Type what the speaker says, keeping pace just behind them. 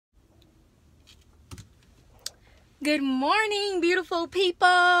Good morning, beautiful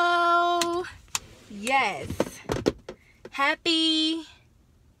people. Yes. Happy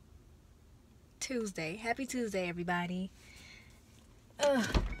Tuesday. Happy Tuesday, everybody. Ugh.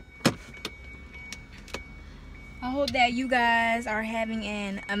 I hope that you guys are having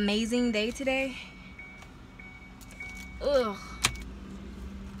an amazing day today. Ugh.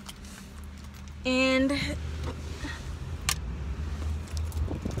 And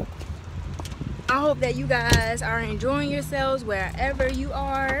I hope that you guys are enjoying yourselves wherever you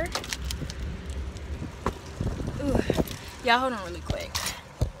are. Ugh. Y'all hold on really quick.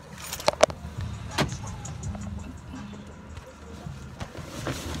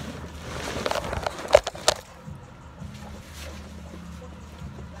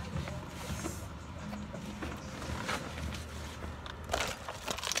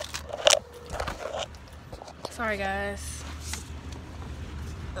 Sorry, guys.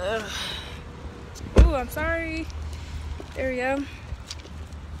 Ugh. Ooh, I'm sorry. There we go.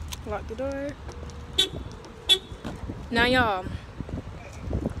 Lock the door. Now, y'all.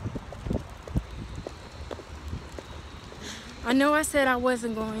 I know I said I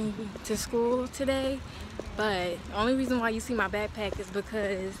wasn't going to school today, but the only reason why you see my backpack is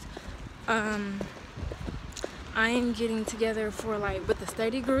because I am getting together for with the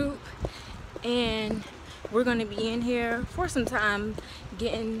study group, and we're going to be in here for some time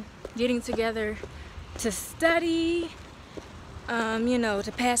getting together to study, you know,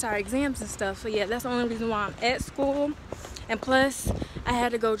 to pass our exams and stuff. So yeah, that's the only reason why I'm at school. And plus I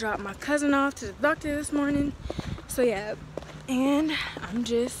had to go drop my cousin off to the doctor this morning. So yeah, and I'm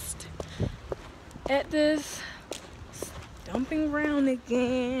just at this stomping around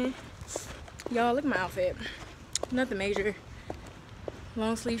again. Y'all, look at my outfit. Nothing major.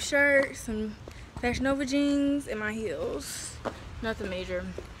 Long sleeve shirt, some Fashion Nova jeans, and my heels. Nothing major.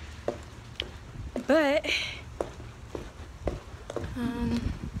 But I'm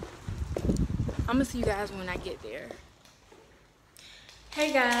gonna see you guys when I get there.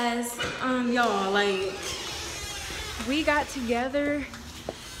 Hey guys, y'all, we got together,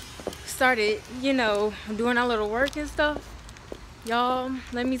 started, you know, doing our little work and stuff. Y'all,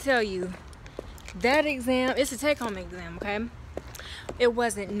 let me tell you, that exam, it's a take-home exam, okay? It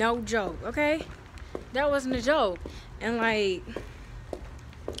wasn't no joke, okay? That wasn't a joke. And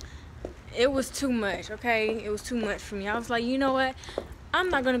it was too much, okay? It was too much for me. I was like, you know what? I'm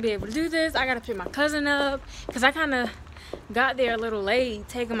not gonna be able to do this. I gotta pick my cousin up, because I kind of got there a little late,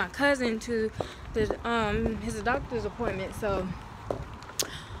 taking my cousin to the his doctor's appointment. So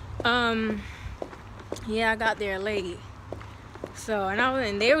yeah, I got there late. So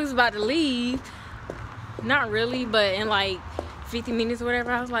and they was about to leave. Not really, but in 50 minutes or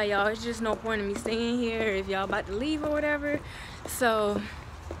whatever. I was like, y'all, it's just no point in me staying here if y'all about to leave or whatever. So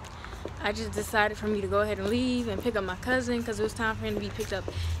I just decided for me to go ahead and leave and pick up my cousin, because it was time for him to be picked up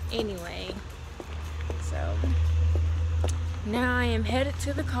anyway. So now I am headed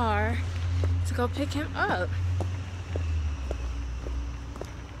to the car to go pick him up.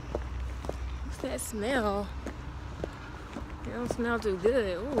 What's that smell? It don't smell too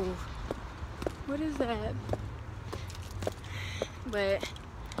good. Ooh, what is that? But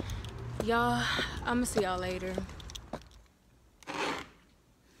y'all, I'm gonna see y'all later.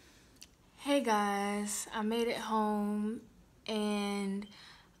 Hey guys, I made it home and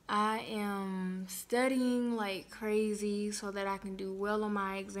I am studying like crazy so that I can do well on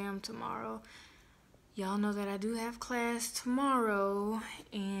my exam tomorrow. Y'all know that I do have class tomorrow,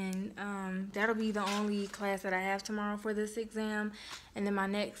 and that'll be the only class that I have tomorrow for this exam. And then my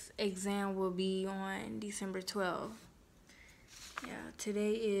next exam will be on December 12th. Yeah,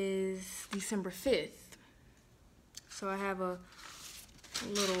 today is December 5th. So I have a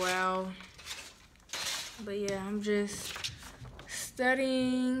little while. But yeah, I'm just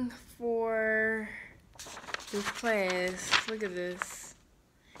studying for this class. Look at this.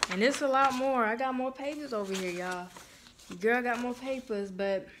 And it's a lot more. I got more papers over here, y'all. Girl got more papers,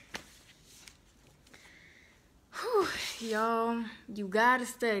 but y'all, you gotta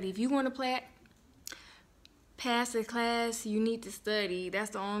study. If you want to pass a class, you need to study.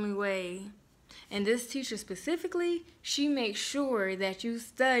 That's the only way. And this teacher specifically, she makes sure that you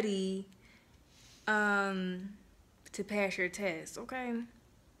study to pass your test, okay?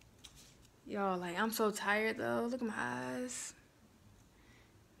 Y'all, I'm so tired though. Look at my eyes.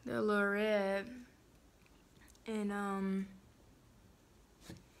 They're a little red. And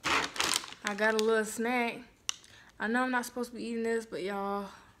I got a little snack. I know I'm not supposed to be eating this, but y'all,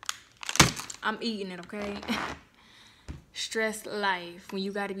 I'm eating it, okay? Stressed life when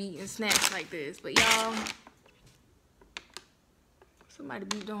you gotta be eating snacks like this. But y'all, somebody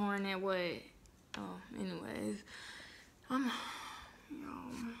beat the horn at what? Anyways, I'm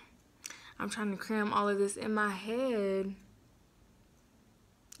trying to cram all of this in my head,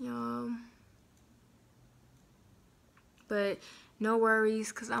 y'all. But no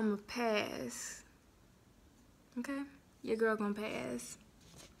worries, cause I'ma pass. Okay, your girl gonna pass.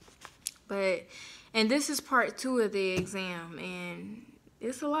 But, and this is part 2 of the exam, and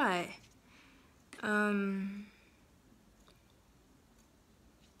it's a lot.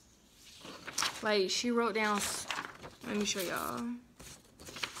 Like, she wrote down, let me show y'all.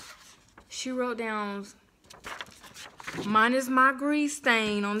 She wrote down, minus my grease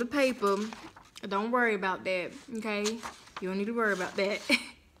stain on the paper. Don't worry about that, okay? You don't need to worry about that.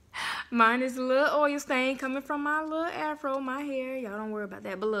 Mine is a little oil stain coming from my little afro, my hair. Y'all don't worry about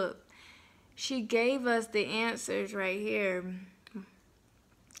that. But look, she gave us the answers right here.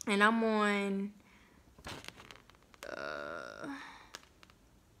 And I'm on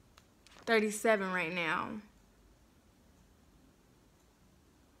 37 right now.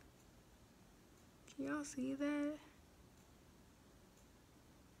 Can y'all see that?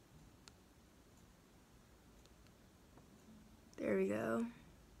 There we go.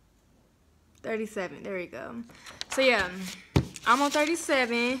 37, there we go. So yeah, I'm on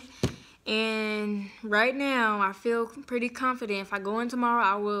 37, and right now I feel pretty confident. If I go in tomorrow,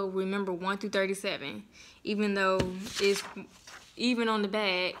 I will remember 1 through 37, even though it's even on the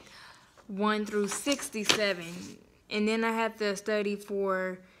back 1 through 67. And then I have to study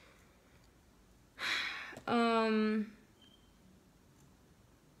for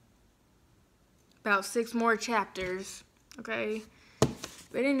about 6 more chapters, okay?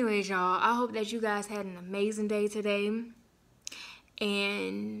 But anyways, y'all, I hope that you guys had an amazing day today.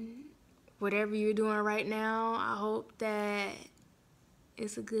 And whatever you're doing right now, I hope that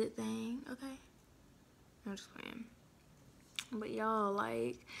it's a good thing, okay? I'm just playing. But y'all,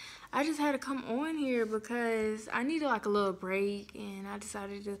 like, I just had to come on here because I needed like a little break, and I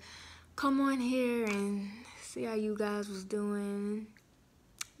decided to come on here and see how you guys was doing.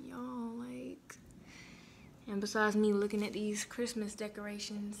 Y'all, like, and besides me looking at these Christmas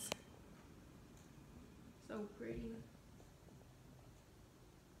decorations, so pretty.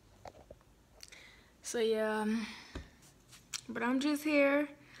 So yeah, but I'm just here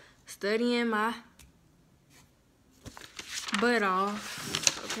studying my butt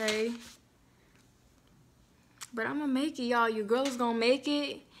off, okay? But I'm gonna make it, y'all. Your girl is gonna make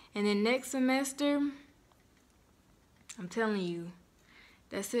it. And then next semester, I'm telling you,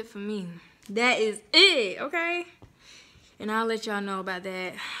 that's it for me. That is it, okay? And I'll let y'all know about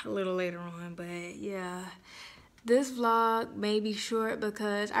that a little later on. But yeah, this vlog may be short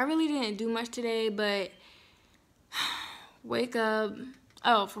because I really didn't do much today. But wake up.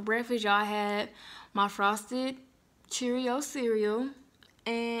 Oh, for breakfast, y'all had my frosted Cheerio cereal.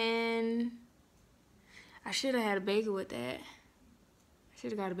 And I should have had a bagel with that. I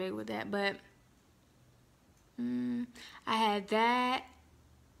should have got a bagel with that. But I had that.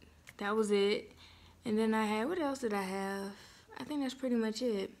 That was it. And then I had, what else did I have? I think that's pretty much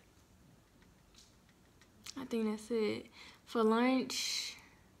it. I think that's it. For lunch,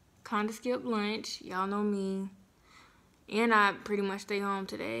 kind of skipped lunch. Y'all know me. And I pretty much stay home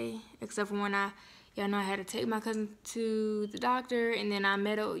today. Except for when y'all know I had to take my cousin to the doctor. And then I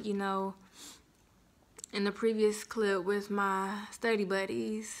met up, you know, in the previous clip with my study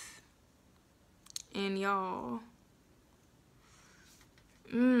buddies. And y'all.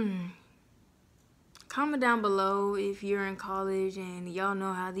 Comment down below if you're in college and y'all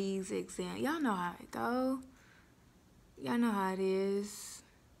know how these exams, y'all know how it go. Y'all know how it is.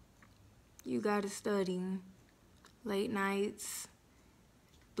 You gotta study. Late nights,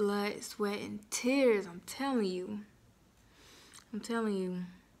 blood, sweat, and tears. I'm telling you. I'm telling you.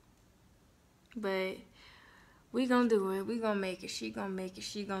 But we gonna do it. We gonna make it. She gonna make it.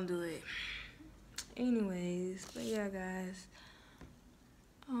 She gonna do it. Anyways, but yeah, guys.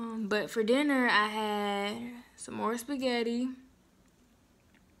 But for dinner, I had some more spaghetti.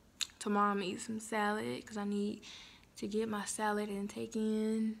 Tomorrow I'm gonna eat some salad because I need to get my salad intake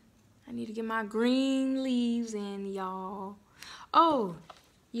in. I need to get my green leaves in, y'all. Oh,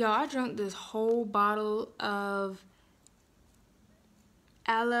 y'all, I drank this whole bottle of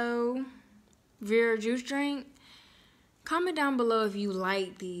aloe vera juice drink. Comment down below if you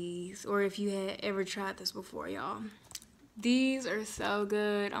like these or if you had ever tried this before, y'all. These are so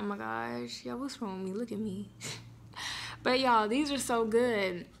good. Oh my gosh. Y'all, what's wrong with me? Look at me. But y'all, these are so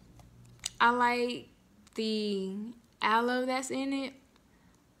good. I like the aloe that's in it.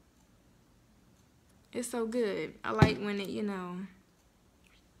 It's so good. I like when it, you know,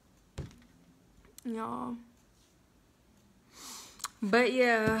 y'all. But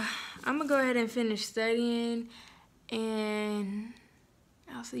yeah, I'm gonna go ahead and finish studying, and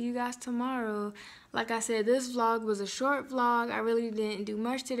I'll see you guys tomorrow. Like I said, this vlog was a short vlog. I really didn't do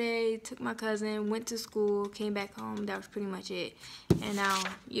much today. Took my cousin, went to school, came back home. That was pretty much it. And now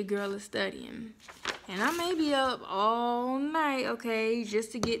your girl is studying. And I may be up all night, okay,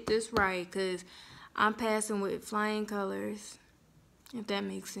 just to get this right, because I'm passing with flying colors, if that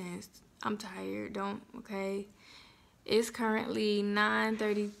makes sense. I'm tired, okay? It's currently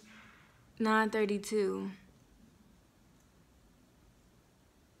 9:32.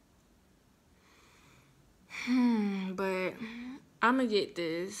 But I'm gonna get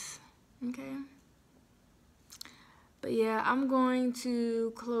this, okay? But yeah, I'm going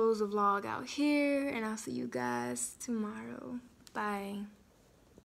to close the vlog out here, and I'll see you guys tomorrow. Bye.